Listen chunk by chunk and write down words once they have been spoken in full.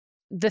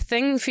the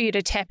thing for you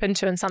to tap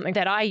into and something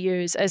that I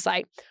use is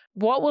like,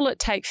 what will it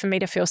take for me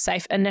to feel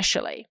safe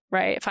initially,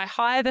 right? If I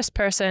hire this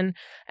person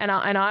and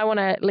I want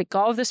to let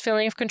go of this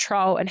feeling of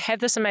control and have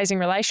this amazing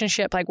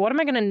relationship, like what am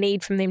I going to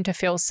need from them to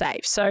feel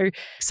safe? So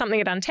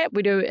something at Untapped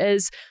we do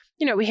is,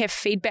 we have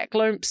feedback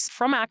loops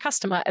from our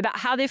customer about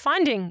how they're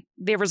finding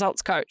their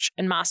results coach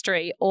in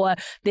Mastery or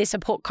their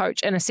support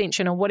coach in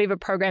Ascension or whatever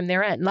program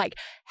they're in. Like,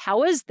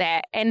 how is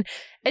that? And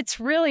it's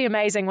really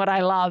amazing. What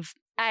I love,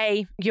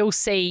 you'll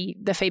see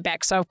the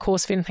feedback. So of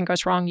course, if anything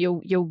goes wrong,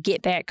 you'll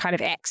get that kind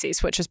of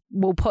access, which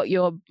will put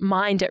your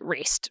mind at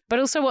rest. But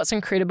also what's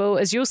incredible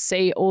is you'll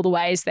see all the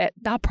ways that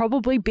they're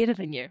probably better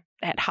than you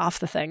at half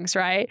the things,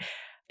 right?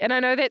 And I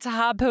know that's a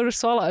hard pill to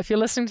swallow. If you're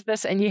listening to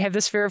this and you have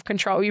this fear of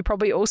control, you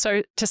probably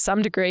also, to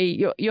some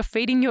degree, you're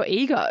feeding your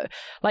ego.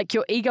 Like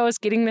your ego is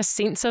getting this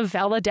sense of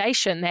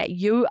validation that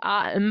you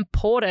are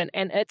important.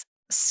 And it's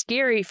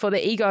scary for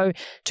the ego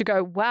to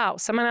go, wow,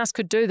 someone else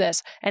could do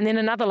this. And then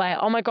another layer,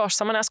 oh my gosh,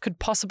 someone else could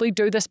possibly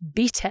do this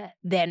better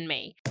than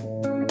me.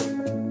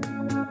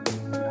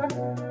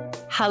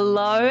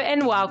 Hello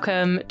and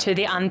welcome to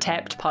the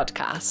Untapped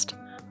podcast.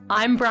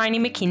 I'm Bryony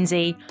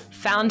McKenzie,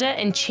 founder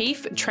and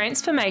chief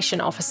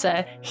transformation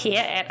officer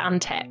here at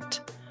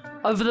Untapped.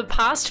 Over the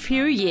past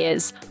few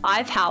years,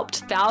 I've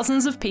helped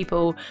thousands of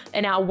people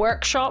in our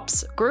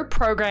workshops, group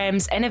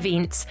programs, and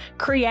events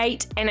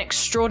create an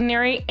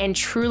extraordinary and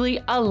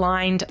truly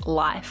aligned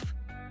life.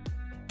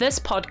 This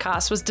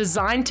podcast was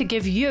designed to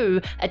give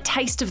you a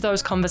taste of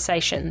those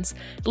conversations,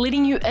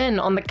 letting you in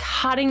on the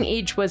cutting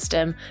edge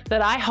wisdom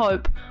that I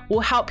hope will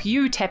help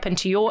you tap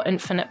into your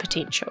infinite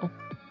potential.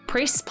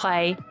 Press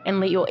play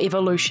and let your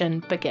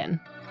evolution begin.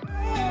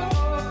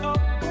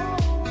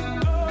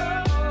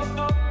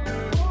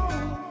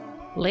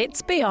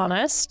 Let's be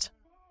honest,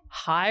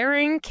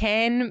 hiring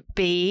can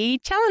be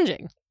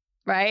challenging,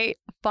 right?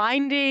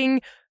 Finding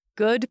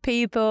good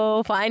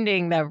people,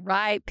 finding the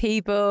right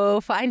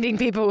people, finding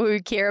people who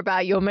care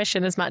about your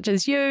mission as much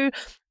as you,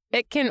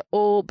 it can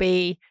all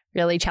be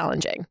really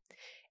challenging.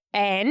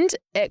 And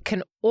it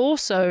can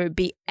also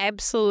be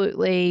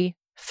absolutely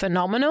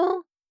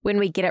phenomenal when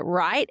we get it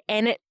right.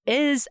 And it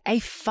is a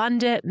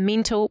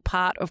fundamental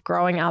part of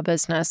growing our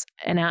business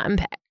and our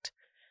impact.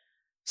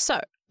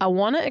 So I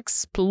want to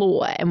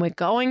explore, and we're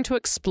going to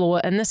explore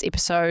in this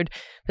episode,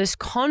 this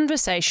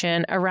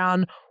conversation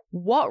around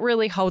what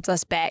really holds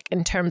us back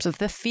in terms of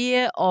the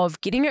fear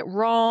of getting it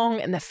wrong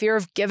and the fear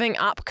of giving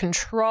up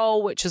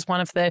control, which is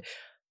one of the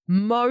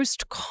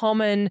most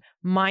common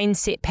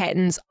mindset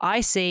patterns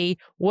I see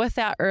with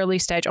our early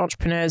stage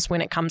entrepreneurs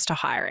when it comes to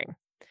hiring.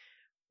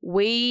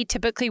 We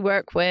typically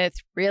work with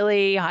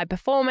really high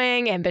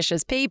performing,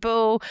 ambitious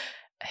people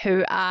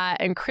who are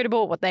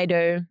incredible at what they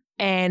do.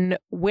 And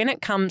when it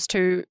comes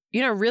to,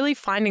 really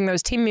finding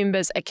those team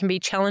members, it can be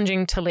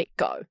challenging to let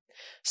go.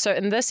 So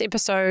in this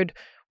episode,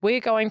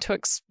 we're going to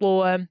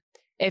explore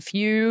if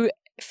you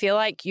feel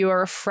like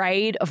you're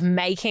afraid of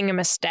making a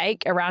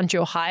mistake around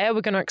your hire,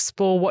 we're going to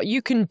explore what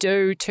you can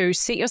do to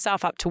set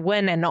yourself up to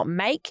win and not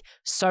make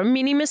so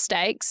many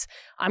mistakes.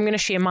 I'm going to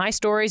share my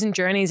stories and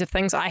journeys of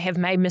things I have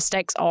made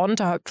mistakes on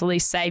to hopefully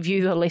save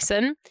you the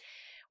lesson.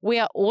 We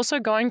are also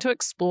going to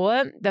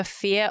explore the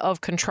fear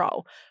of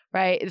control,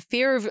 right? The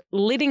fear of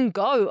letting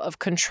go of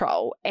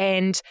control,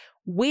 and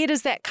where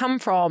does that come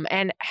from,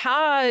 and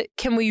how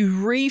can we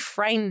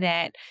reframe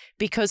that,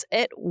 because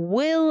it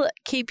will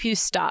keep you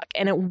stuck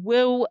and it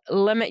will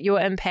limit your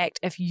impact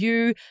if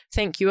you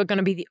think you are going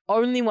to be the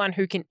only one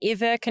who can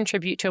ever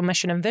contribute to your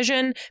mission and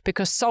vision,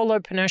 because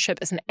solopreneurship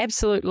is an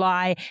absolute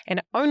lie and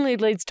it only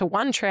leads to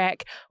one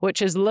track,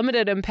 which is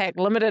limited impact,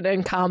 limited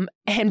income,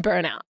 and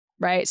burnout.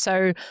 Right?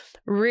 So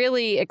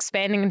really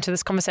expanding into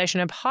this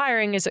conversation of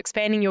hiring is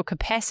expanding your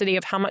capacity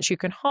of how much you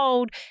can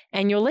hold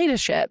and your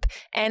leadership.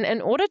 And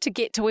in order to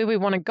get to where we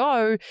want to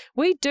go,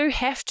 we do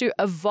have to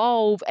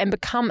evolve and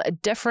become a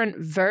different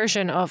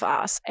version of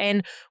us.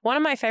 And one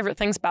of my favorite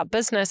things about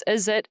business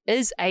is it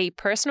is a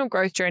personal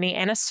growth journey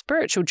and a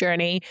spiritual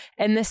journey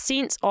in the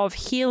sense of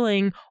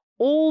healing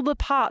all the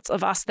parts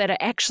of us that are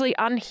actually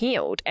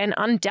unhealed and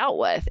undealt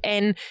with.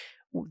 And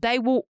they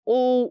will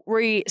all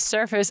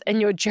resurface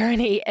in your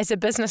journey as a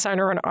business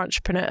owner or an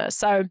entrepreneur.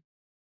 So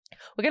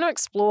we're going to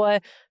explore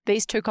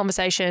these two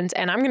conversations,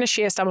 and I'm going to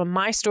share some of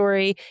my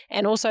story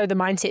and also the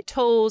mindset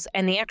tools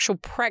and the actual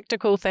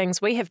practical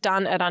things we have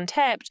done at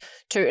Untapped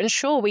to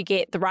ensure we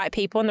get the right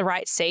people in the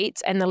right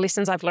seats, and the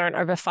lessons I've learned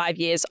over 5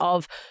 years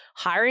of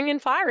hiring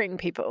and firing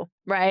people,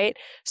 right?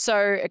 So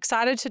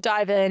excited to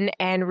dive in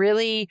and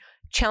really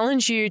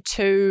challenge you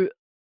to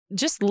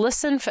just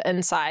listen for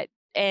insight.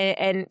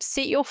 And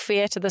set your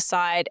fear to the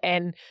side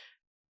and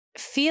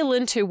feel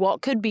into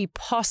what could be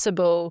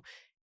possible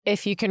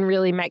if you can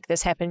really make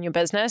this happen in your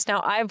business.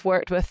 Now, I've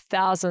worked with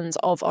thousands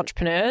of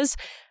entrepreneurs,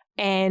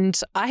 and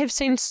I have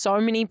seen so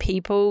many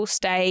people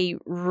stay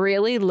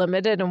really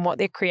limited in what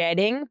they're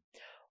creating,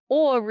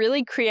 or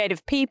really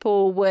creative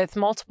people with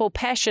multiple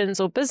passions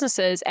or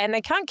businesses, and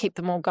they can't keep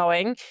them all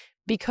going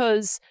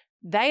because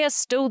they are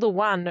still the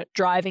one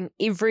driving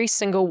every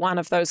single one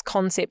of those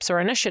concepts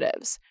or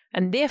initiatives.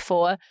 And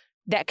therefore,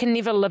 that can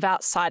never live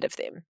outside of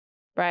them,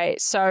 right?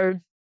 So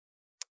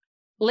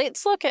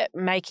let's look at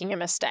making a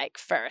mistake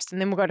first,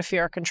 and then we'll go to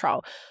fear of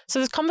control. So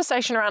this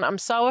conversation around, I'm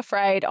so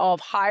afraid of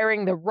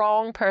hiring the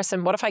wrong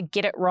person. What if I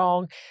get it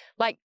wrong?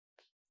 Like,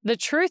 the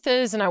truth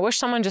is, and I wish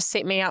someone just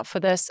set me up for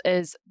this,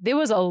 is there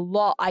was a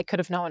lot I could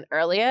have known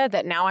earlier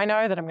that now I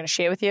know that I'm going to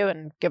share with you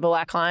and give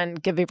a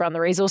client, give everyone the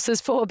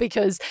resources for,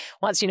 because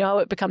once you know,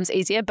 it becomes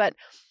easier. But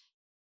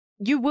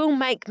you will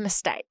make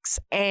mistakes,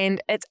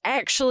 and it's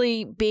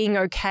actually being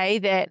okay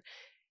that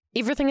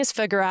everything is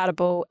figure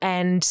outable,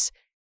 and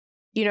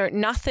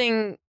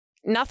nothing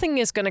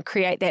is going to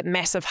create that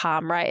massive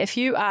harm, right? If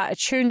you are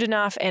attuned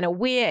enough and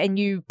aware and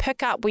you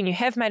pick up when you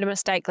have made a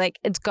mistake, like,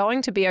 it's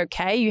going to be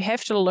okay. You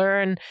have to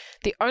learn.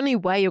 The only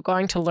way you're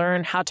going to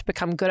learn how to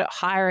become good at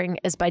hiring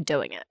is by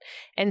doing it.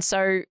 And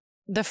so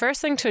the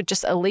first thing to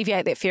just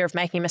alleviate that fear of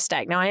making a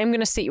mistake. Now, I am going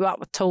to set you up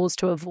with tools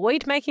to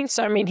avoid making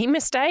so many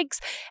mistakes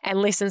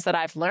and lessons that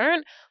I've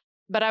learned.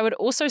 But I would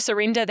also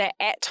surrender that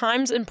at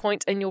times and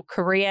points in your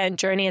career and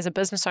journey as a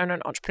business owner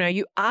and entrepreneur,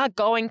 you are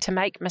going to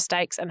make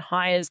mistakes and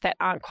hires that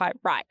aren't quite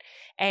right.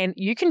 And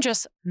you can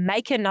just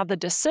make another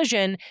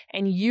decision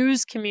and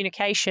use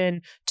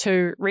communication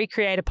to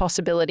recreate a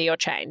possibility or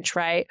change,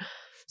 right?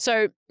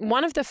 So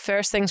one of the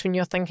first things when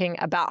you're thinking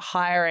about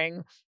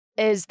hiring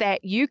is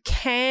that you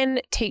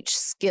can teach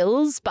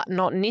skills, but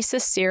not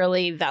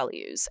necessarily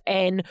values.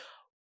 And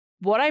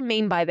what I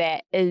mean by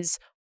that is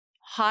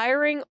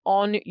hiring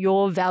on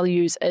your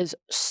values is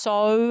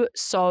so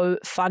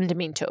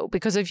fundamental,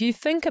 because if you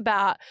think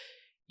about,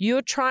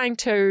 you're trying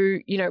to,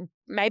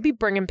 maybe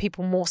bring in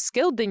people more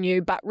skilled than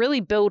you, but really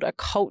build a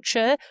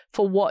culture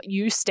for what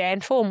you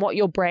stand for and what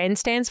your brand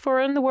stands for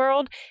in the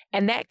world.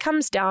 And that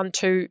comes down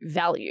to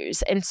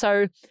values. And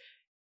so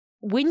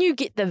when you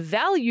get the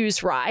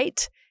values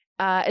right,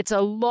 it's a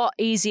lot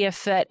easier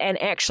fit,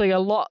 and actually a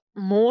lot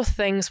more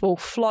things will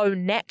flow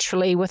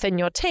naturally within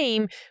your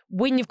team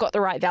when you've got the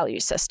right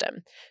value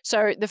system.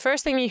 So the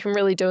first thing you can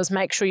really do is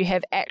make sure you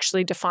have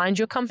actually defined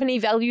your company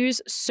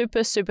values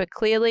super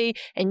clearly,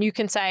 and you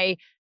can say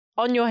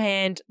on your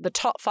hand the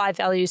top 5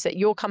 values that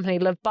your company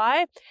live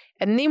by.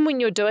 And then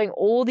when you're doing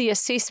all the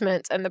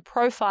assessments and the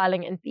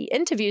profiling and the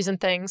interviews and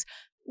things,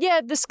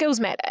 yeah, the skills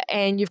matter,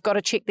 and you've got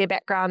to check their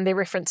background, their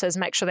references,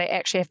 make sure they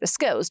actually have the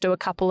skills, do a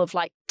couple of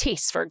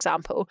tests, for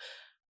example.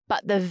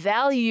 But the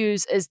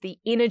values is the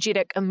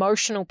energetic,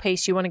 emotional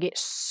piece you want to get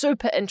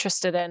super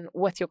interested in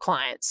with your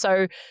clients.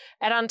 So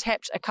at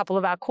Untapped, a couple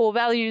of our core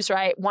values,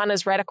 right? One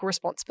is radical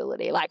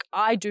responsibility.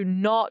 I do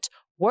not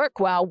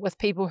work well with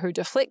people who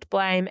deflect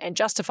blame and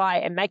justify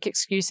and make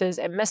excuses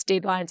and miss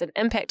deadlines and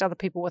impact other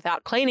people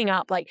without cleaning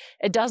up.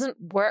 It doesn't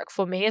work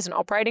for me as an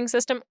operating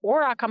system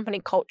or our company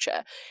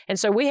culture. And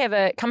so we have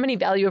a company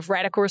value of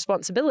radical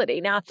responsibility.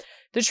 Now,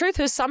 the truth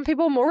is some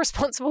people are more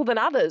responsible than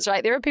others,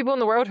 right? There are people in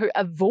the world who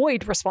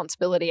avoid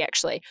responsibility,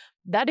 actually.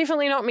 They're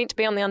definitely not meant to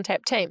be on the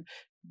Untapped team.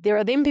 There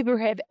are then people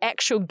who have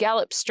actual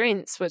Gallup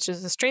strengths, which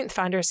is a strength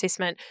finder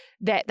assessment,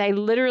 that they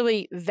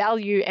literally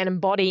value and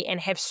embody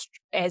and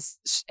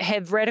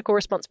have radical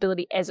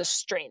responsibility as a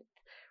strength,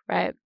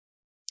 right?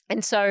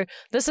 And so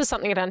this is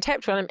something at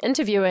Untapped when I'm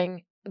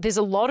interviewing, there's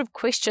a lot of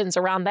questions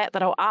around that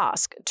I'll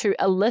ask to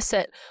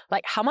elicit,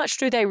 how much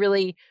do they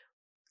really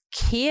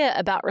care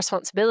about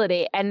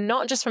responsibility, and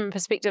not just from a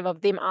perspective of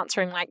them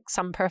answering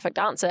some perfect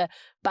answer,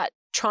 but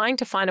trying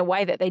to find a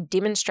way that they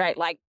demonstrate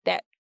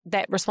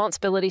that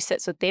responsibility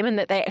sits with them and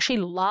that they actually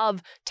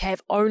love to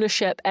have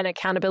ownership and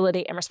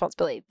accountability and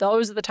responsibility.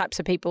 Those are the types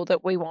of people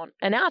that we want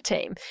in our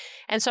team.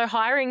 And so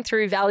hiring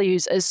through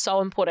values is so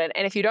important.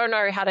 And if you don't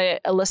know how to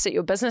elicit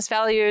your business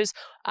values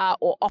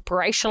or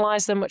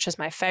operationalize them, which is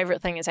my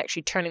favorite thing, is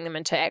actually turning them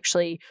into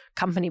actually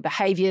company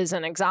behaviors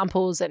and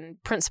examples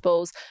and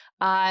principles,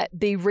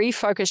 the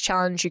Refocus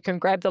Challenge, you can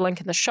grab the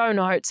link in the show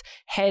notes,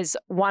 has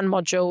one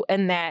module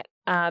in that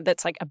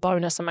that's a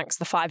bonus amongst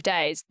the 5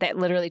 days that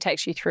literally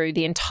takes you through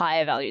the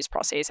entire values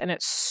process, and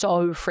it's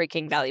so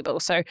freaking valuable.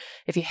 So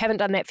if you haven't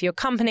done that for your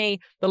company,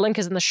 the link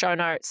is in the show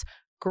notes.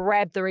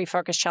 Grab the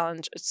Refocus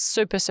Challenge. It's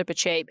super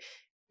cheap,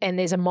 and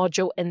there's a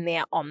module in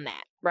there on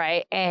that,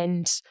 right?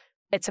 And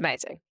it's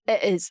amazing.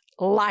 It is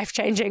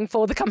life-changing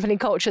for the company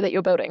culture that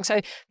you're building.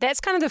 So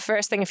that's kind of the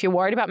first thing. If you're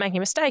worried about making a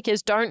mistake,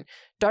 is don't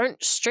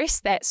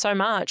stress that so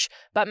much,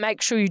 but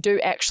make sure you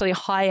do actually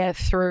hire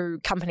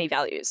through company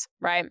values,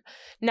 right?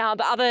 Now,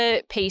 the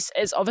other piece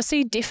is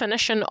obviously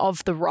definition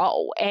of the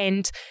role,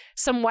 and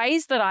some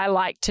ways that I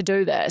like to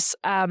do this.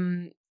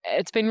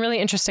 It's been really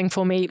interesting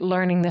for me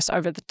learning this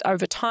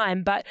over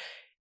time, but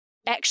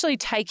actually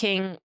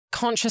taking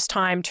conscious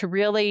time to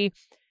really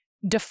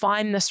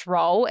define this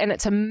role. And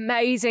it's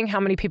amazing how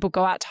many people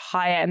go out to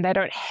hire and they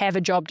don't have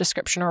a job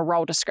description or a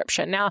role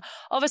description. Now,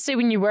 obviously,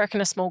 when you work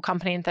in a small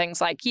company and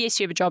things, yes,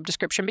 you have a job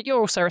description, but you're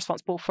also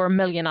responsible for a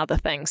million other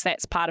things.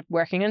 That's part of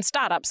working in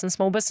startups and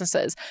small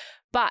businesses.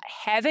 But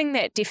having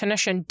that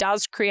definition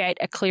does create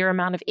a clear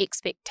amount of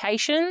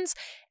expectations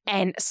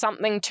and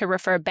something to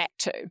refer back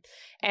to.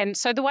 And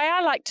so the way I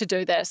like to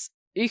do this,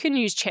 you can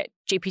use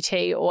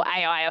GPT or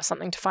AI or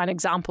something to find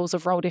examples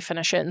of role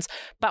definitions.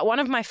 But one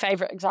of my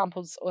favorite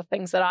examples or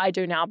things that I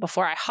do now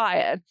before I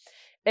hire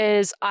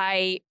is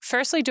I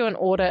firstly do an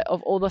audit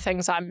of all the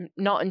things I'm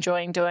not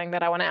enjoying doing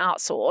that I want to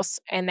outsource.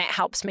 And that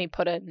helps me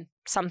put in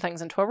some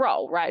things into a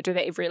role, right? I do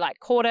that every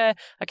quarter.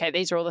 Okay,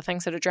 these are all the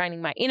things that are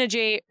draining my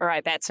energy. All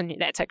right, that's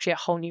actually a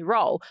whole new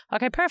role.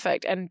 Okay,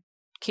 perfect. And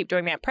keep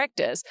doing that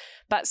practice.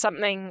 But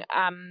something,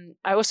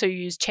 I also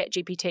use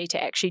ChatGPT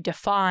to actually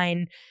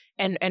define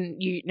and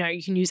you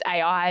can use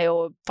AI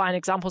or find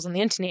examples on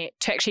the internet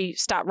to actually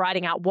start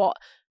writing out what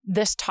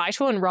this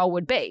title and role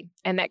would be.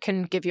 And that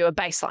can give you a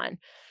baseline.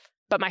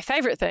 But my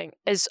favorite thing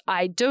is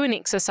I do an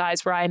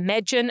exercise where I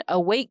imagine a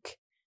week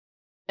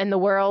in the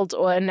world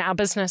or in our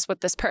business with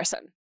this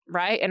person,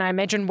 right? And I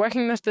imagine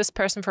working with this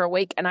person for a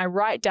week and I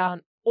write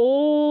down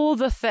all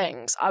the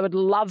things I would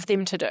love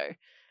them to do.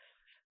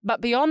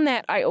 But beyond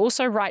that, I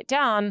also write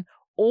down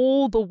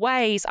all the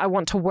ways I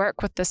want to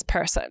work with this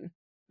person,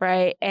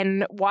 right?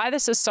 And why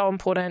this is so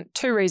important,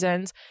 2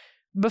 reasons.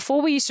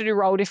 Before we used to do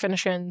role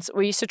definitions,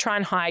 we used to try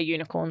and hire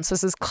unicorns.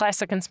 This is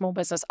classic in small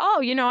business.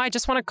 Oh, I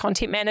just want a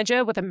content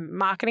manager with a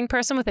marketing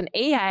person, with an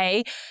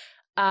EA,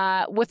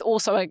 with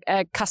also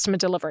a customer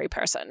delivery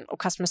person or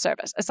customer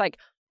service. It's like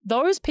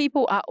those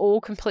people are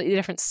all completely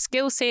different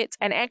skill sets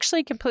and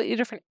actually completely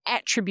different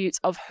attributes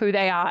of who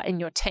they are in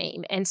your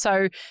team. And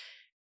so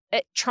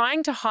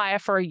trying to hire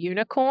for a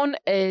unicorn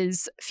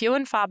is few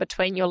and far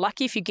between. You're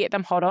lucky if you get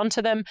them, hold on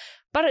to them,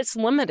 but it's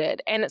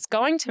limited. And it's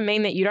going to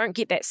mean that you don't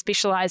get that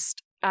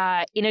specialized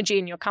energy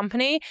in your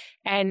company.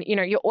 And,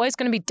 you're always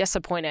going to be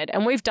disappointed.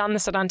 And we've done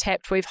this at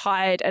Untapped. We've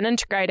hired an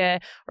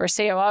integrator or a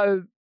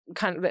COO.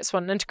 That's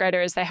what an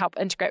integrator is. They help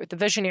integrate with the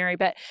visionary,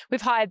 but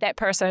we've hired that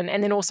person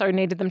and then also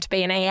needed them to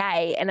be an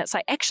AA. And it's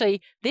like, actually,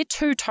 they're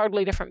 2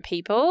 totally different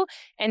people.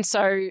 And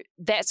so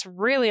that's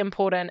really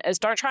important is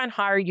don't try and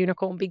hire a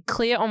unicorn. Be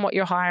clear on what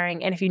you're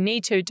hiring. And if you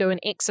need to, do an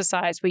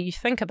exercise where you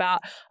think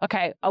about,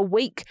 okay, a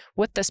week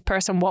with this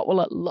person, what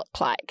will it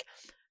look like?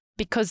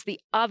 Because the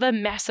other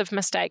massive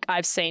mistake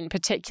I've seen,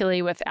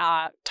 particularly with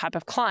our type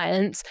of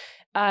clients,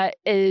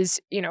 is,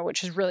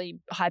 which is really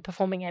high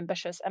performing,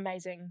 ambitious,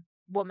 amazing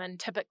women,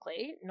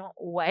 typically, not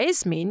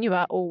always. Men, you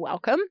are all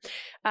welcome.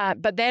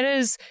 But that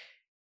is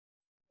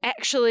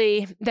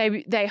actually,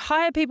 they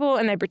hire people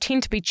and they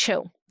pretend to be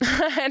chill.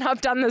 And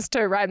I've done this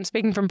too, right? I'm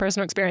speaking from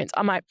personal experience.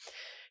 I'm like,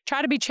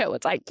 try to be chill.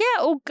 It's like,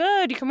 yeah, all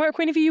good. You can work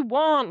whenever you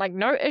want,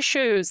 no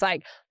issues,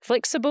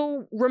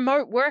 flexible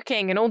remote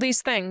working and all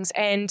these things.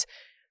 And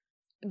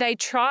they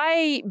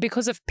try,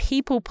 because of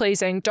people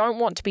pleasing, don't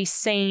want to be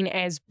seen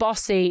as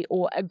bossy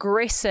or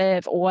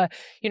aggressive or,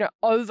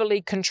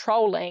 overly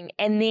controlling.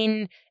 And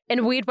then in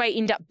a weird way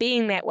end up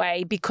being that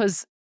way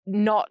because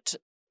not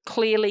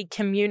clearly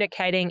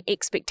communicating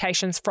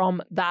expectations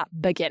from the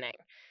beginning.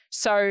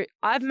 So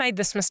I've made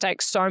this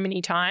mistake so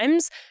many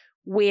times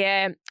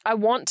where I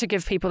want to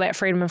give people that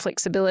freedom and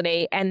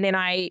flexibility. And then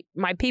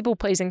my people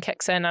pleasing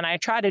kicks in and I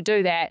try to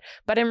do that.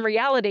 But in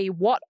reality,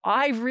 what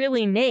I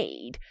really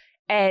need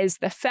as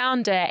the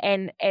founder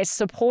and as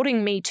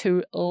supporting me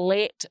to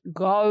let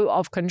go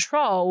of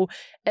control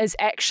is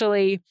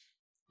actually,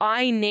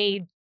 I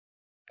need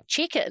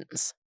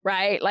check-ins,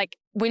 right?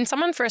 When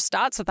someone first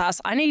starts with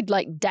us, I need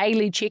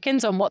daily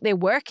check-ins on what they're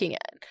working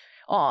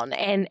on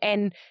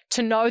and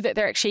to know that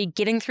they're actually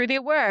getting through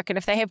their work. And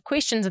if they have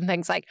questions and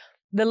things,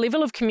 the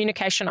level of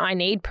communication I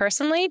need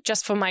personally,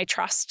 just for my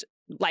trust,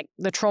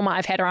 the trauma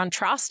I've had around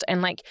trust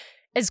and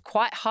is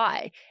quite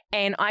high.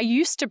 And I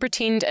used to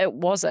pretend it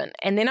wasn't.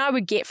 And then I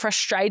would get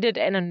frustrated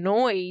and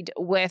annoyed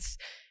with,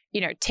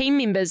 team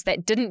members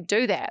that didn't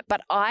do that.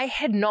 But I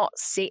had not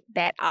set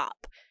that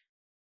up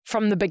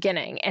from the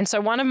beginning. And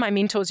so one of my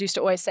mentors used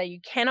to always say,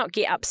 you cannot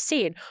get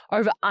upset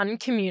over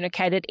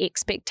uncommunicated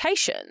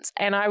expectations.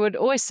 And I would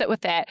always sit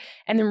with that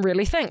and then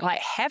really think,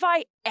 have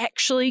I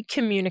actually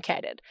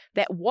communicated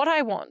that what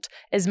I want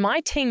is my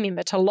team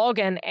member to log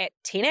in at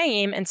 10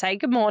 a.m. and say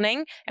good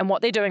morning and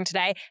what they're doing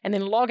today, and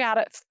then log out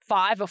at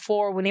 5 or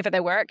 4 or whenever they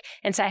work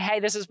and say,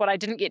 hey, this is what I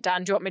didn't get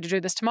done. Do you want me to do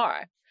this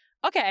tomorrow?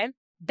 Okay,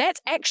 that's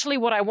actually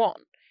what I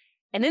want.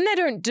 And then they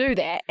don't do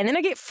that. And then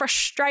I get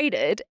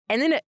frustrated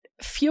and then it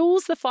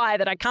fuels the fire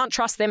that I can't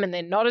trust them and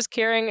they're not as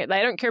caring.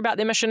 They don't care about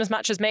their mission as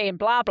much as me and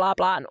blah, blah,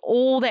 blah, and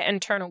all that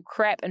internal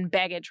crap and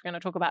baggage we're going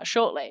to talk about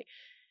shortly.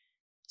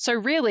 So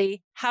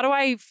really, how do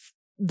I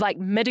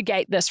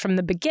mitigate this from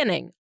the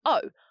beginning?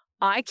 Oh,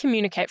 I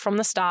communicate from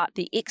the start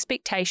the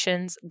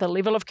expectations, the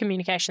level of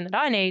communication that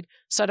I need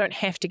so I don't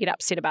have to get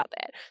upset about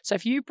that. So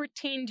if you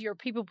pretend you're a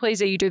people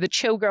pleaser, you do the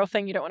chill girl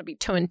thing, you don't want to be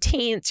too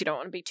intense, you don't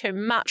want to be too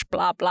much,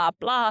 blah, blah,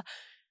 blah.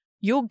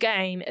 Your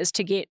game is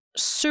to get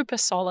super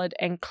solid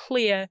and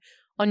clear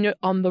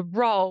on the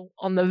role,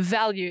 on the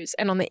values,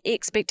 and on the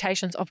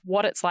expectations of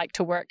what it's like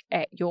to work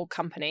at your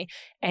company.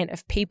 And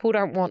if people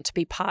don't want to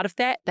be part of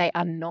that, they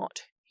are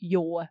not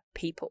your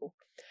people.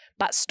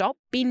 But stop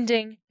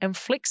bending and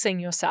flexing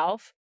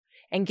yourself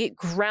and get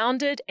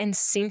grounded and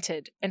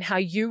centered in how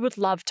you would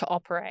love to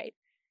operate.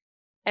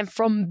 And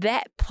from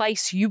that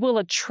place, you will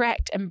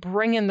attract and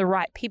bring in the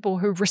right people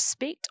who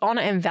respect,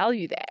 honor, and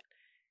value that.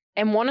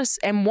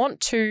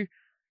 want to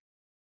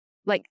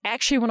like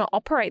actually want to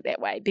operate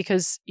that way.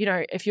 Because, you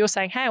know, if you're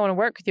saying, hey, I want to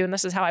work with you and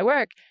this is how I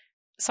work,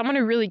 someone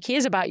who really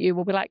cares about you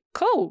will be like,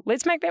 cool,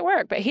 let's make that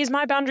work. But here's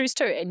my boundaries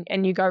too.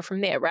 And you go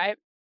from there, right?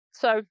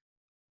 So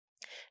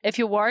if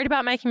you're worried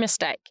about making a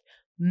mistake,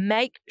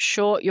 make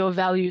sure your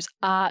values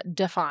are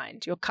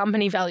defined, your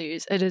company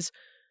values. It is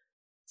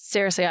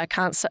seriously, I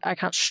can't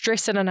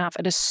stress it enough.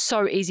 It is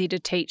so easy to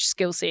teach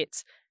skill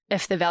sets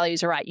if the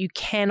values are right. You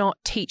cannot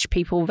teach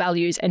people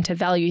values and to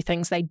value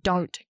things they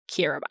don't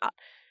care about.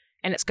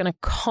 And it's going to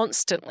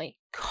constantly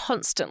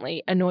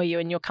annoy you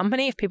in your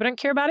company if people don't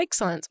care about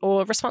excellence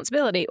or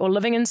responsibility or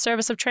living in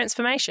service of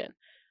transformation,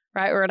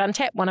 right? Or at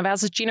Untapped, one of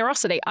ours is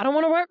generosity. I don't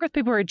want to work with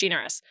people who are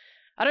generous.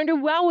 I don't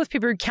do well with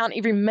people who count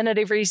every minute,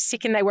 every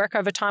second they work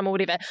overtime or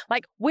whatever.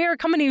 Like, we're a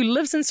company who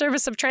lives in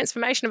service of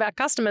transformation of our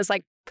customers.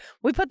 Like,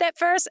 we put that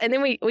first and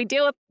then we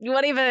deal with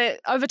whatever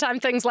overtime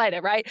things later,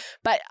 right?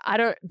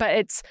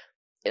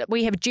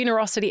 We have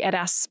generosity at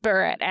our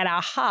spirit, at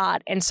our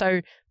heart. And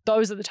so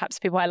those are the types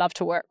of people I love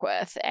to work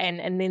with.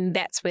 And then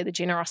that's where the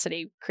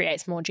generosity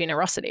creates more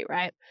generosity,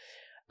 right?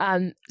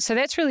 So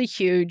that's really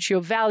huge.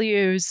 Your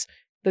values,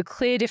 the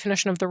clear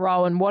definition of the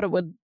role and what it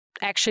would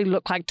actually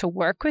look like to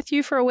work with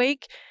you for a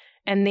week.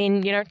 And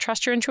then, you know,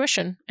 trust your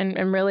intuition.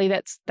 And really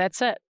that's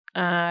it.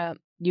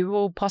 You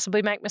will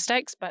possibly make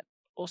mistakes, but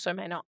also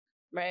may not,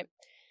 right?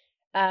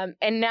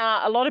 And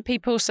now a lot of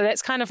people, so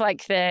that's kind of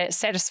like the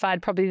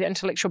satisfied, probably the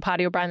intellectual part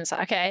of your brain that's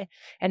like, okay,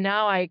 and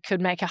now I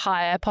could make a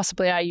hire.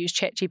 Possibly I use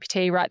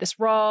ChatGPT, write this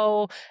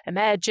role,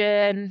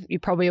 imagine. You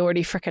probably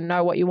already freaking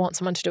know what you want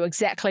someone to do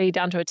exactly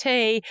down to a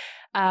T.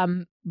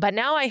 But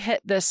now I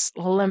hit this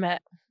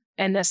limit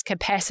and this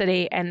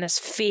capacity and this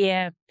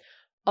fear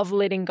of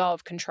letting go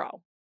of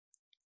control.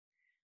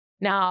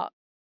 Now,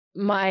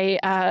 my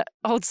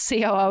old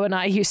COO and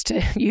I used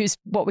to use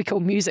what we call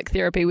music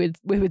therapy. We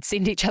would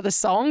send each other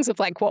songs of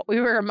like what we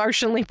were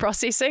emotionally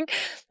processing.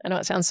 I know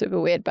it sounds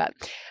super weird, but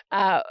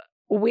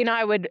when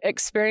I would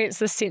experience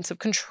this sense of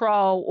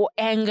control or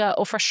anger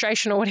or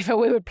frustration or whatever,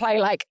 we would play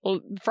like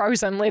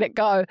Frozen, Let It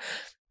Go.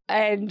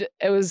 And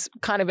it was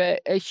kind of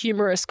a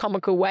humorous,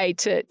 comical way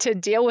to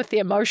deal with the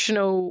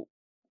emotional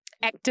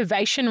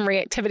activation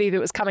reactivity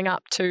that was coming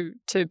up to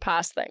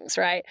past things,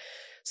 right?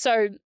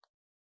 So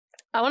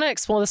I want to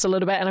explore this a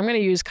little bit, and I'm going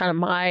to use kind of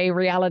my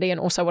reality and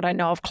also what I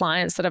know of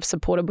clients that I've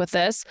supported with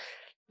this.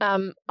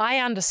 I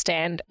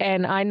understand,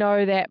 and I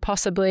know that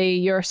possibly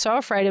you're so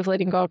afraid of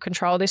letting go of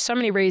control. There's so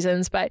many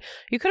reasons, but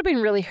you could have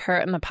been really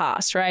hurt in the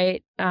past,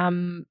 right?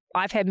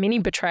 I've had many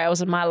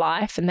betrayals in my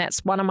life, and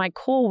that's one of my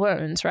core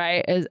wounds,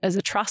 right? Is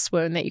a trust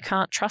wound, that you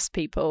can't trust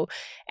people.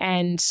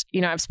 And,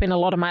 you know, I've spent a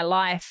lot of my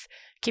life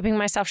keeping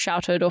myself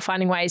sheltered or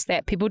finding ways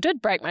that people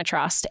did break my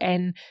trust,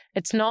 and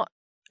it's not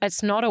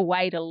a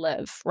way to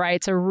live, right?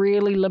 It's a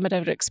really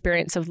limited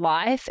experience of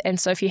life. And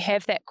so if you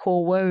have that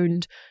core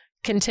wound,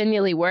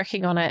 continually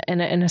working on it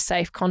in a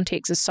safe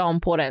context is so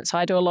important. So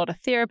I do a lot of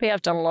therapy.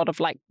 I've done a lot of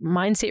like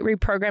mindset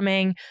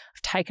reprogramming.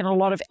 I've taken a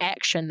lot of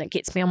action that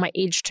gets me on my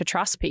edge to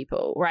trust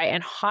people, right?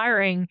 And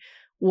hiring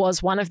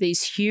was one of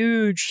these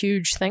huge,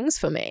 huge things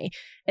for me,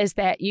 is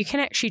that you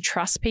can actually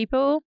trust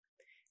people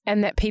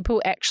and that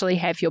people actually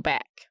have your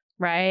back,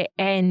 right?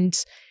 And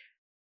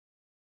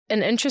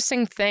an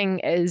interesting thing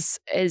is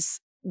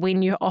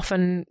when you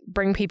often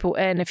bring people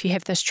in, if you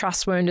have this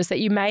trust wound, is that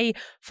you may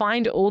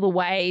find all the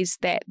ways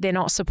that they're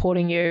not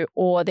supporting you,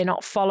 or they're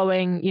not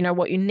following, you know,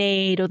 what you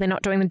need, or they're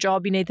not doing the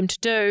job you need them to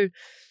do.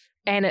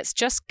 And it's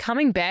just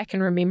coming back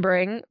and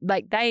remembering,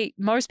 like,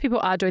 most people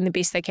are doing the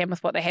best they can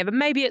with what they have, and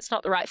maybe it's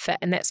not the right fit,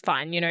 and that's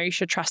fine. You know, you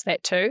should trust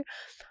that too.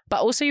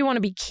 But also you want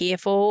to be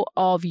careful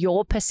of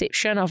your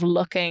perception of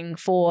looking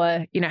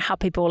for, you know, how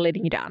people are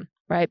letting you down,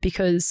 right?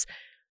 Because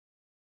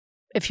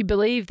if you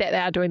believe that they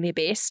are doing their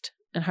best,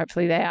 and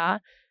hopefully they are,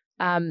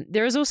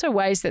 there is also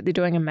ways that they're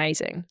doing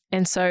amazing.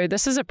 And so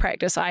this is a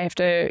practice I have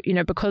to, you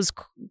know, because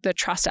the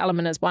trust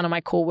element is one of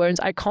my core wounds,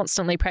 I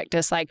constantly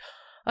practice like,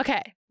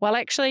 okay, well,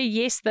 actually,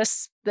 yes,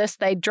 this,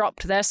 they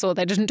dropped this, or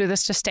they didn't do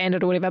this to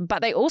standard or whatever,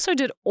 but they also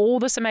did all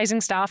this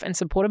amazing stuff and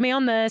supported me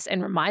on this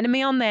and reminded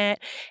me on that.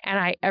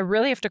 And I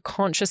really have to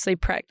consciously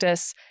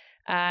practice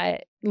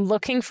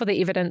looking for the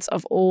evidence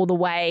of all the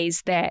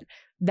ways that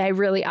they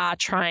really are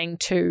trying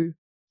to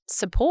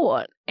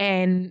support,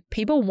 and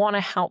people want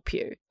to help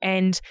you.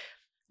 And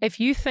if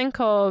you think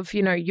of,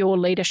 you know, your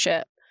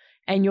leadership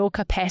and your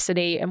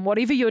capacity and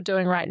whatever you're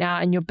doing right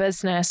now in your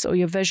business or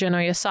your vision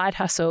or your side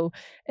hustle,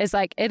 is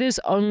like, it is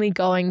only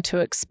going to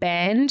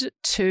expand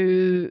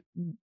to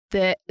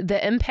the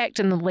impact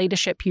and the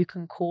leadership you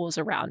can cause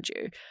around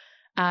you.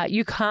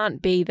 You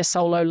can't be the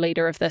solo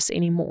leader of this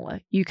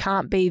anymore. You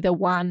can't be the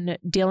one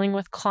dealing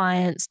with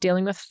clients,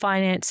 dealing with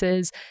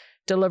finances,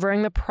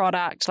 delivering the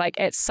product. Like,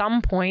 at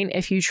some point,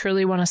 if you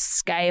truly want to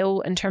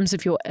scale in terms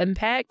of your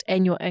impact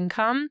and your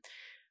income,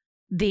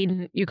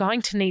 then you're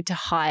going to need to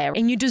hire,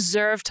 and you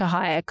deserve to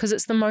hire, because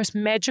it's the most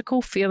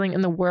magical feeling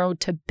in the world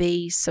to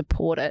be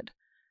supported.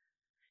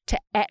 To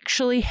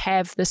actually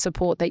have the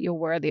support that you're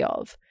worthy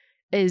of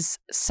is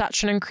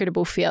such an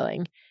incredible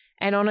feeling.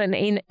 And on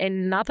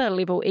another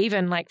level,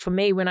 even like for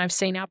me, when I've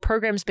seen our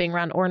programs being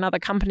run or another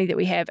company that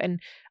we have and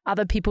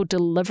other people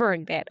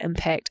delivering that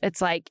impact,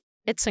 it's like,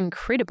 it's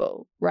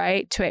incredible,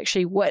 right? To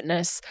actually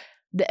witness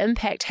the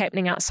impact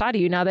happening outside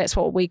of you. Now, that's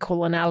what we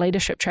call in our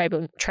leadership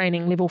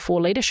training level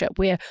 4 leadership,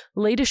 where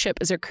leadership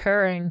is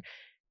occurring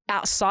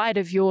outside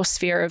of your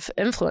sphere of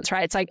influence,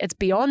 right? It's like, it's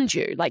beyond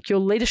you. Like your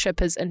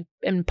leadership is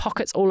in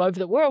pockets all over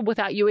the world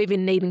without you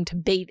even needing to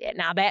be there.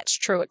 Now, that's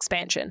true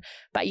expansion,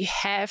 but you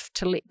have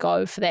to let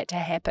go for that to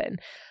happen.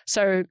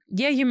 So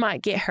yeah, you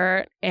might get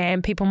hurt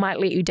and people might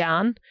let you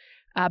down,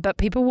 but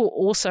people will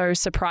also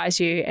surprise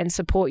you and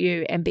support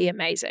you and be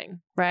amazing,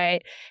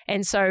 right?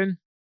 And so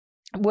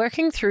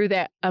working through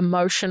that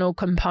emotional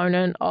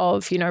component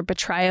of,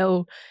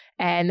 betrayal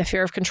and the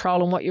fear of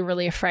control and what you're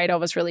really afraid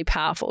of is really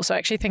powerful. So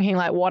actually thinking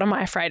like, what am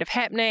I afraid of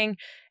happening?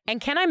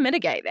 And can I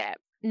mitigate that?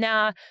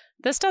 Now,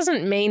 this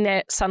doesn't mean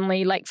that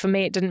suddenly, like for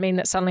me, it didn't mean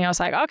that suddenly I was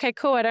like, okay,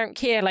 cool, I don't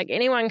care. Like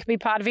anyone can be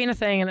part of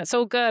anything and it's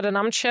all good and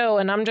I'm chill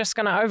and I'm just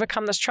going to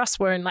overcome this trust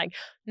wound. Like,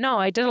 no,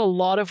 I did a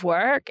lot of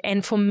work.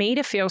 And for me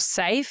to feel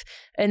safe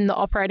in the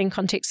operating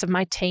context of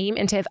my team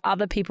and to have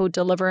other people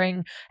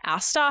delivering our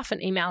stuff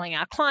and emailing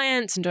our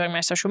clients and doing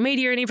my social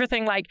media and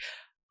everything, like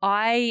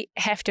I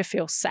have to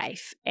feel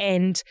safe.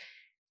 And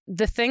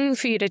the thing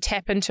for you to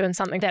tap into and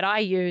something that I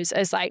use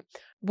is like,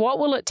 what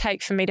will it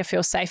take for me to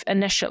feel safe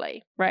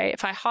initially, right?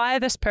 If I hire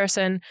this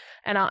person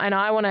and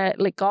I want to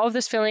let go of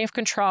this feeling of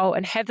control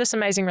and have this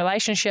amazing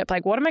relationship,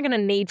 like what am I going to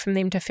need from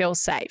them to feel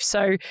safe?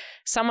 So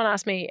someone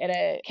asked me at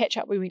a catch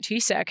up we went to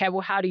yesterday, okay, well,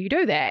 how do you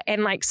do that?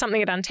 And like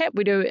something at Untap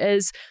we do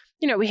is,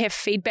 we have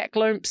feedback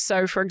loops.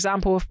 So for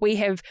example, if we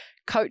have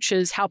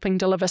coaches helping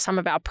deliver some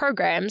of our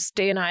programs,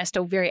 Dee and I are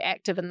still very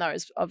active in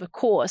those, of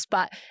course,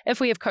 but if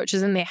we have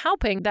coaches in there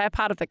helping, they're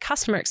part of the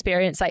customer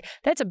experience. Like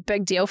that's a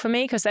big deal for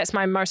me because that's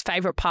my most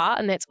favorite part.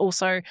 And that's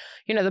also,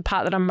 the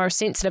part that I'm most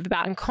sensitive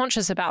about and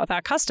conscious about with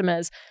our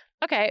customers.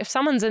 Okay, if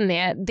someone's in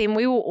there, then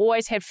we will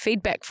always have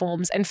feedback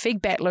forms and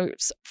feedback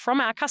loops from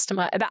our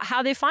customer about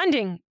how they're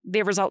finding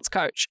their results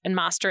coach in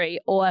Mastery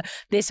or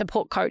their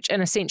support coach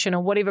in Ascension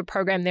or whatever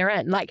program they're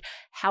in. Like,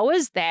 how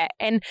is that?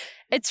 And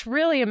it's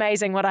really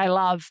amazing what I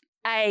love.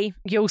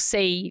 You'll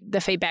see the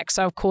feedback.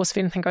 So of course, if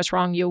anything goes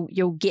wrong,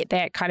 you'll get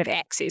that kind of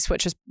access,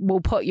 which will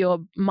put your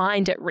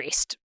mind at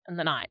rest in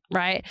the night,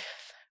 right?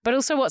 But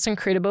also what's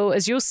incredible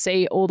is you'll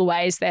see all the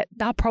ways that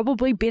they're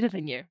probably better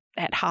than you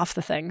at half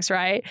the things,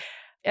 right?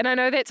 And I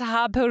know that's a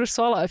hard pill to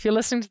swallow. If you're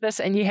listening to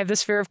this and you have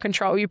this fear of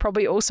control, you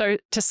probably also,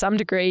 to some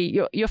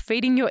degree, you're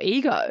feeding your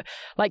ego.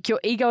 Like your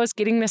ego is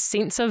getting this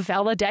sense of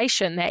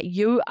validation that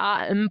you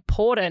are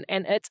important.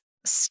 And it's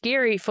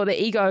scary for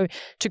the ego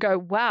to go,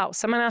 wow,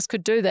 someone else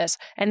could do this.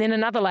 And then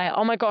another layer,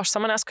 oh my gosh,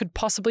 someone else could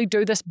possibly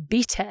do this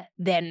better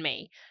than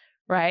me,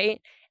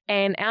 right?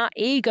 And our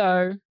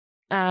ego,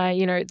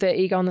 the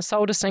ego and the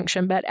soul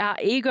distinction, but our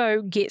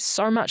ego gets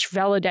so much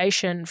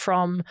validation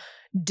from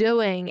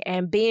doing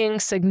and being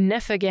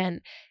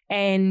significant.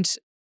 And,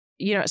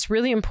 it's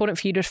really important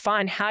for you to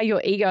find how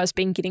your ego has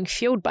been getting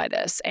fueled by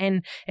this.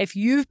 And if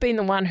you've been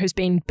the one who's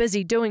been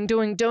busy doing,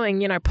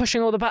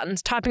 pushing all the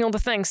buttons, typing all the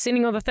things,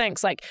 sending all the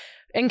things, like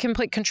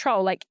incomplete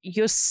control, like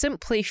you're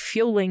simply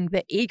fueling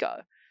the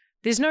ego.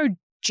 There's no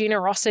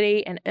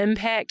generosity and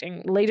impact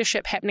and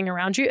leadership happening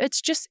around you.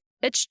 It's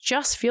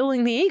just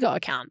fueling the ego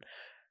account,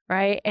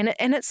 right? And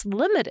it's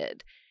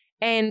limited.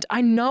 And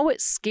I know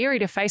it's scary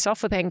to face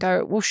off with that and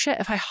go, well, shit,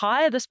 if I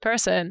hire this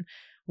person,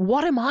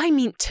 what am I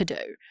meant to do?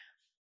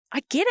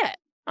 I get it.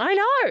 I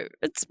know.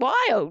 It's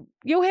wild.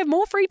 You'll have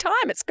more free time.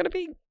 It's going to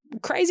be a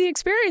crazy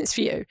experience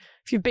for you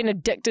if you've been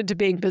addicted to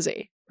being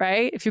busy,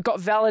 right? If you've got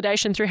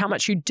validation through how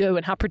much you do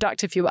and how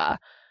productive you are,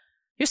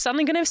 you're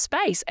suddenly going to have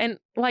space. And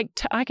like,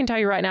 I can tell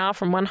you right now,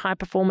 from one high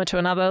performer to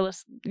another,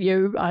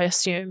 I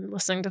assume,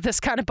 listening to this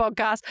kind of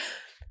podcast,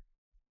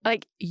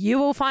 like you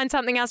will find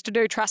something else to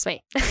do, trust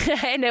me.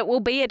 And it will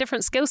be a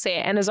different skill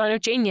set and a zone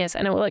of genius,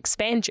 and it will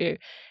expand you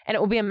and it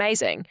will be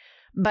amazing.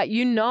 But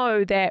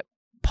that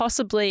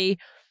possibly,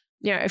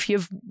 if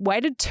you've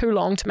waited too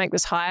long to make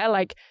this hire,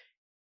 like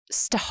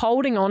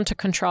holding on to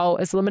control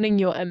is limiting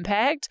your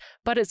impact,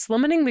 but it's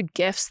limiting the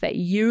gifts that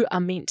you are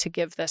meant to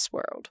give this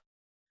world.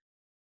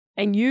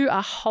 And you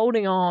are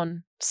holding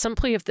on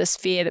simply of this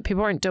fear that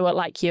people won't do it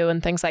like you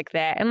and things like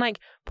that. And like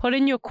put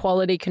in your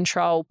quality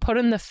control, put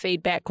in the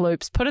feedback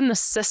loops, put in the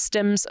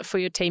systems for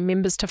your team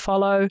members to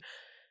follow,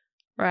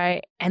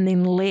 right? And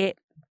then let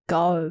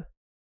go,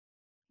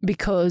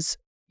 because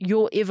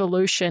your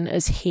evolution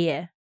is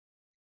here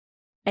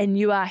and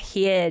you are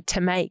here to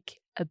make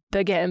a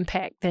bigger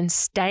impact than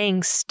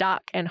staying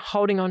stuck and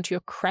holding on to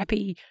your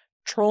crappy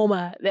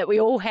trauma that we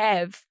all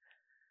have,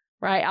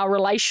 right? Our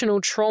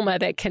relational trauma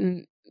that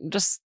can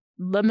just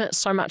limit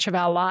so much of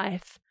our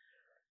life.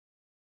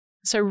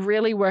 So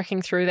really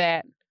working through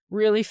that,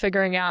 really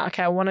figuring out,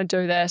 okay, I want to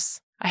do this.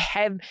 I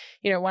have,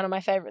 one of my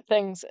favorite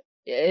things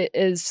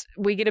is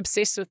we get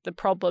obsessed with the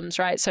problems,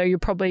 right? So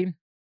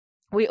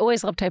we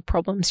always love to have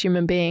problems,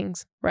 human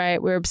beings,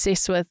 right? We're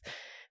obsessed with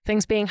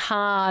things being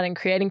hard and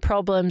creating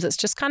problems. It's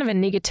just kind of a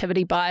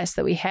negativity bias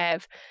that we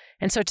have.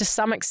 And so to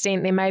some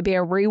extent, there may be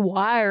a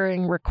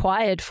rewiring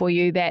required for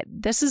you that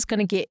this is going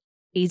to get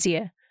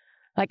easier.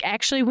 Like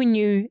actually, when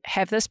you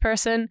have this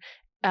person,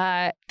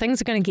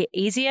 things are going to get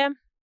easier.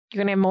 You're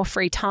going to have more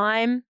free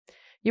time.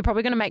 You're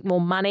probably going to make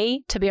more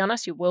money. To be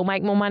honest, you will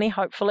make more money,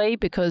 hopefully,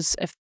 because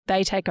if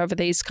they take over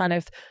these kind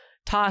of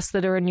tasks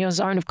that are in your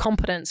zone of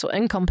competence or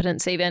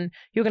incompetence even,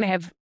 you're going to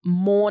have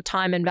more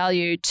time and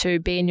value to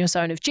be in your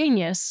zone of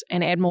genius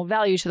and add more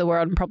value to the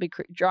world and probably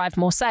drive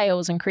more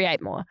sales and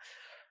create more.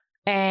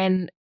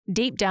 And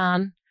deep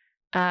down,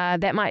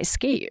 that might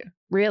scare you,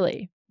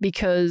 really,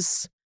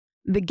 because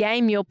the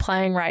game you're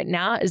playing right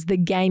now is the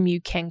game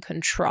you can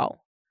control.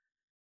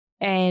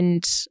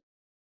 And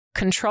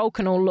control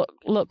can all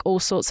look all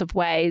sorts of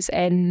ways.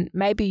 And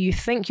maybe you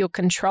think you're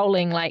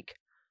controlling like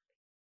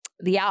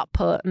the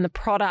output and the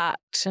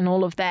product and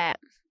all of that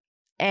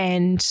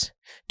and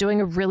doing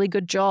a really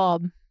good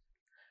job.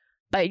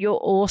 But you're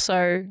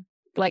also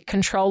like,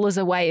 control is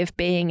a way of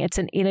being. It's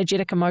an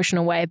energetic,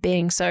 emotional way of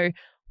being. So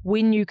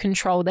when you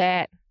control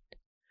that,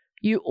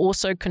 you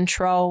also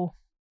control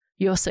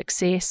your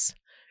success.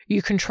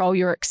 You control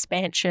your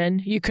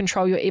expansion. You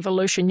control your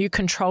evolution. You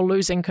control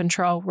losing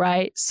control,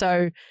 right?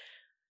 So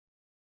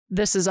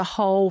this is a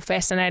whole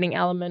fascinating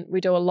element. We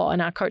do a lot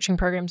in our coaching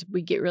programs.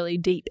 We get really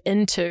deep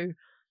into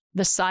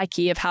the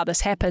psyche of how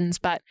this happens.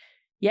 But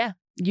yeah,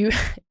 you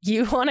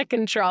want to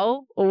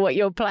control what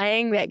you're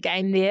playing, that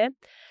game there.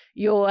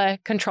 You're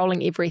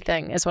controlling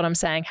everything is what I'm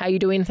saying. How you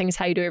do anything is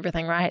how you do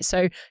everything, right?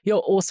 So you're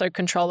also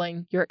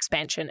controlling your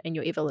expansion and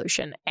your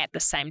evolution at the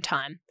same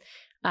time.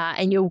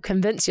 And you'll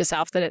convince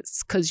yourself that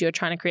it's because you're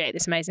trying to create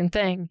this amazing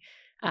thing.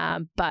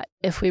 But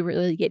if we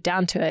really get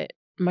down to it,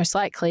 most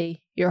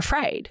likely you're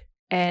afraid.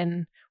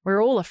 And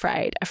we're all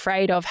afraid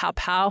of how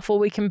powerful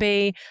we can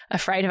be,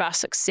 afraid of our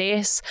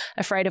success,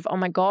 afraid of, oh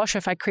my gosh,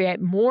 if I create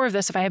more of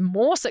this, if I have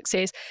more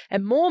success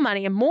and more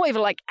money and more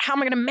evil, like how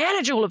am I going to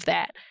manage all of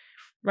that?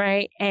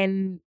 Right?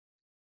 And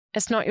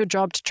it's not your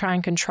job to try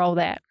and control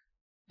that.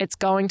 It's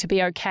going to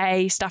be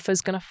okay. Stuff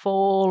is going to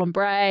fall and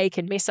break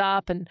and mess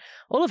up and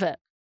all of it.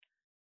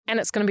 And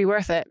it's going to be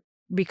worth it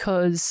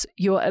because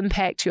your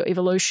impact, your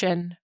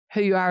evolution,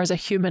 who you are as a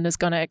human is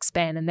going to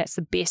expand. And that's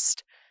the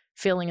best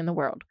feeling in the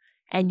world.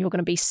 And you're going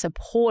to be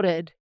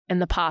supported in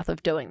the path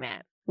of doing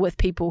that with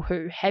people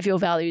who have your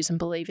values and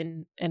believe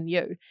in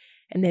you.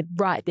 And they're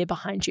right there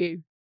behind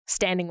you,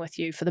 standing with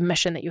you for the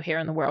mission that you're here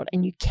in the world.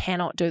 And you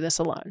cannot do this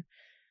alone.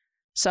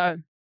 So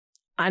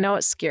I know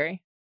it's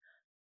scary,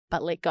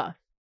 but let go,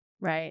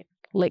 right?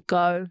 Let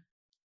go.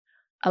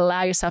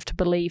 Allow yourself to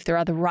believe there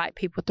are the right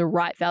people with the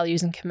right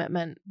values and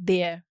commitment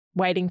there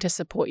waiting to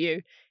support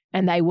you,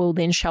 and they will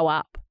then show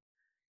up.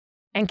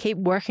 And keep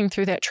working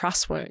through that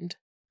trust wound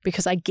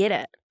because I get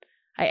it.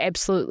 I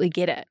absolutely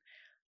get it.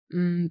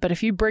 But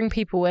if you bring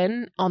people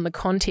in on the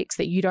context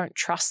that you don't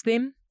trust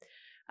them,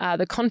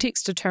 the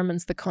context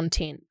determines the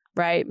content,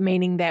 right?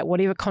 Meaning that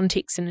whatever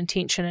context and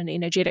intention and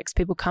energetics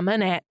people come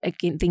in at,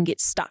 again, then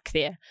gets stuck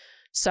there.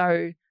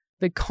 So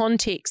the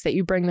context that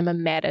you bring them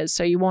in matters.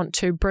 So you want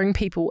to bring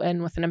people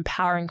in with an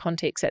empowering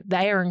context that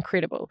they are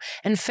incredible.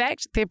 In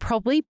fact, they're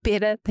probably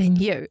better than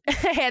you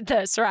at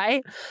this,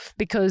 right?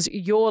 Because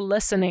your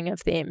listening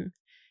of them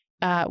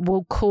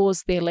will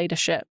cause their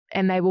leadership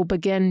and they will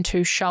begin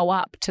to show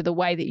up to the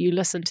way that you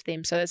listen to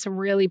them. So that's a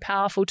really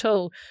powerful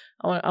tool.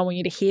 I want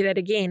you to hear that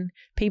again.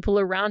 People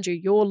around you,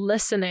 your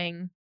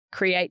listening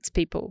creates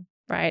people,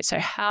 right? So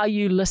how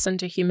you listen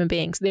to human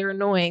beings, they're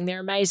annoying,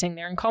 they're amazing,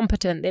 they're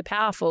incompetent, they're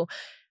powerful.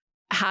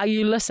 How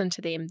you listen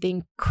to them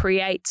then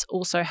creates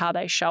also how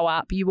they show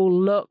up. You will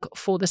look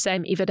for the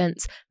same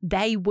evidence.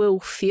 They will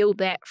feel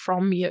that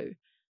from you.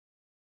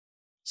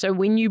 So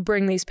when you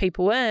bring these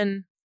people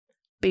in,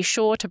 be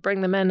sure to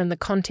bring them in the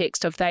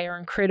context of they are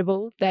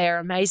incredible, they are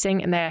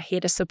amazing, and they are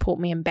here to support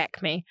me and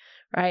back me,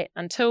 right?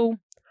 Until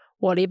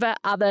whatever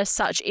other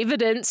such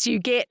evidence you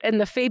get in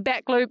the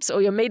feedback loops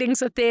or your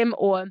meetings with them,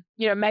 or,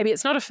 maybe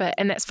it's not a fit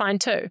and that's fine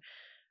too.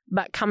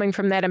 But coming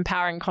from that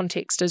empowering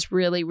context is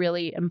really,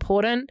 really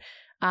important.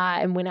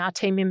 And when our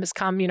team members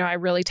come, I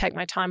really take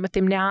my time with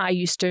them now. I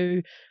used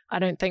to, I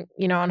don't think,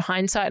 on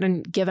hindsight, I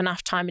didn't give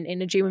enough time and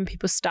energy when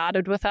people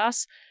started with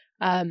us.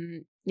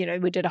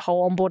 We did a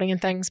whole onboarding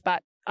and things,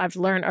 but I've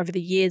learned over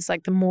the years,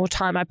 like the more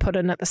time I put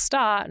in at the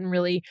start and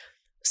really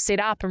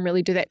set up and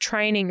really do that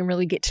training and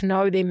really get to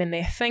know them and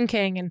their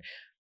thinking, and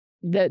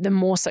the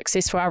more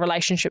successful our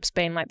relationship's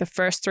been. Like the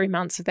first 3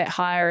 months of that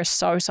hire is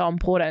so, so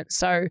important.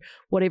 So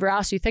whatever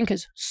else you think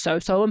is so,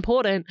 so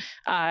important,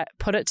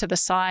 put it to the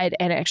side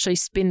and actually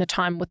spend the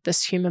time with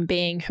this human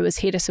being who is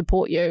here to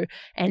support you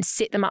and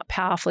set them up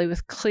powerfully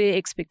with clear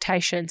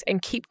expectations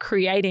and keep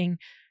creating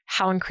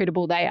how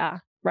incredible they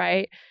are,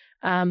 right?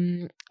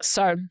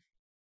 So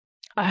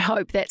I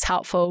hope that's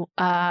helpful.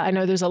 I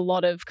know there's a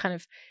lot of kind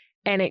of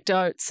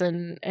anecdotes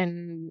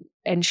and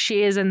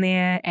shares in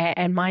there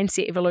and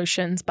mindset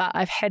evolutions, but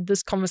I've had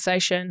this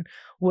conversation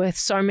with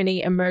so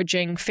many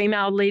emerging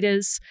female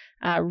leaders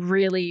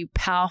really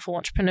powerful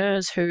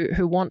entrepreneurs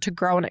who want to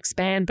grow and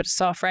expand, but are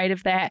so afraid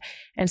of that.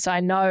 And so I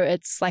know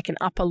it's like an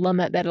upper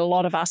limit that a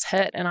lot of us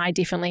hit, and I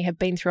definitely have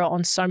been through it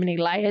on so many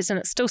layers. And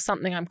it's still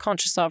something I'm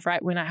conscious of,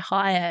 right, when I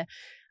hire,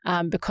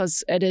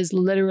 because it is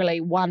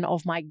literally one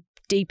of my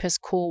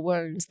deepest core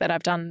wounds that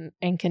I've done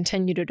and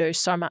continue to do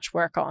so much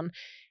work on.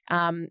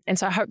 And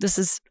so I hope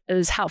this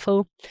is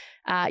helpful.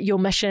 Your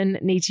mission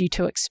needs you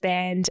to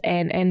expand,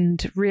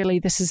 and really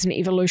this is an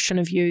evolution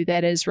of you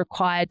that is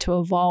required to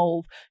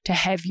evolve to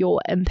have your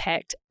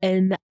impact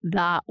in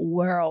the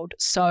world.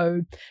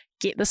 So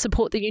get the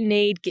support that you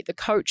need, get the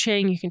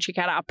coaching. You can check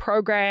out our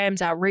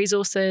programs, our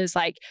resources,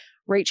 like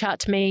reach out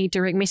to me,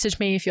 direct message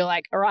me if you're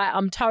like, all right,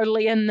 I'm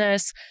totally in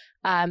this.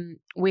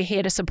 We're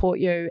here to support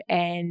you,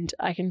 and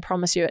I can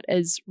promise you it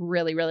is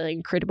really, really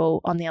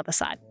incredible on the other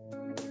side.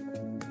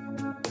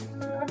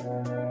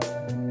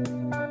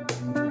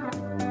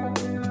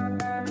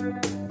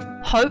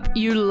 Hope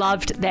you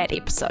loved that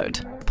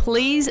episode.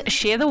 Please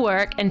share the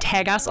work and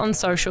tag us on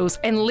socials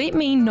and let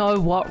me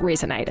know what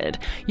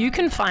resonated. You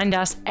can find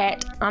us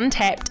at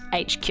Untapped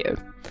HQ.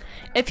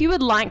 If you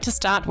would like to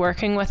start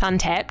working with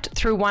Untapped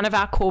through one of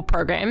our core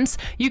programs,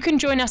 you can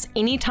join us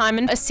anytime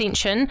in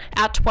Ascension,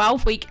 our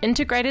 12-week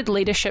integrated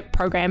leadership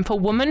program for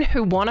women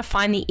who want to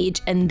find the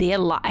edge in their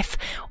life,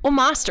 or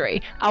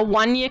Mastery, our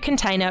 1-year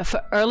container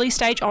for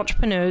early-stage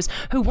entrepreneurs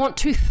who want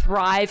to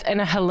thrive in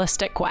a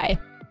holistic way.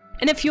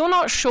 And if you're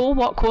not sure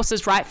what course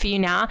is right for you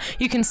now,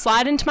 you can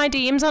slide into my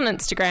DMs on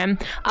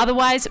Instagram.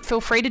 Otherwise,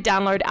 feel free to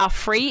download our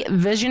free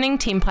visioning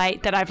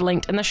template that I've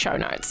linked in the show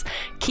notes.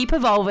 Keep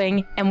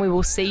evolving, and we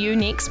will see you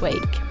next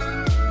week.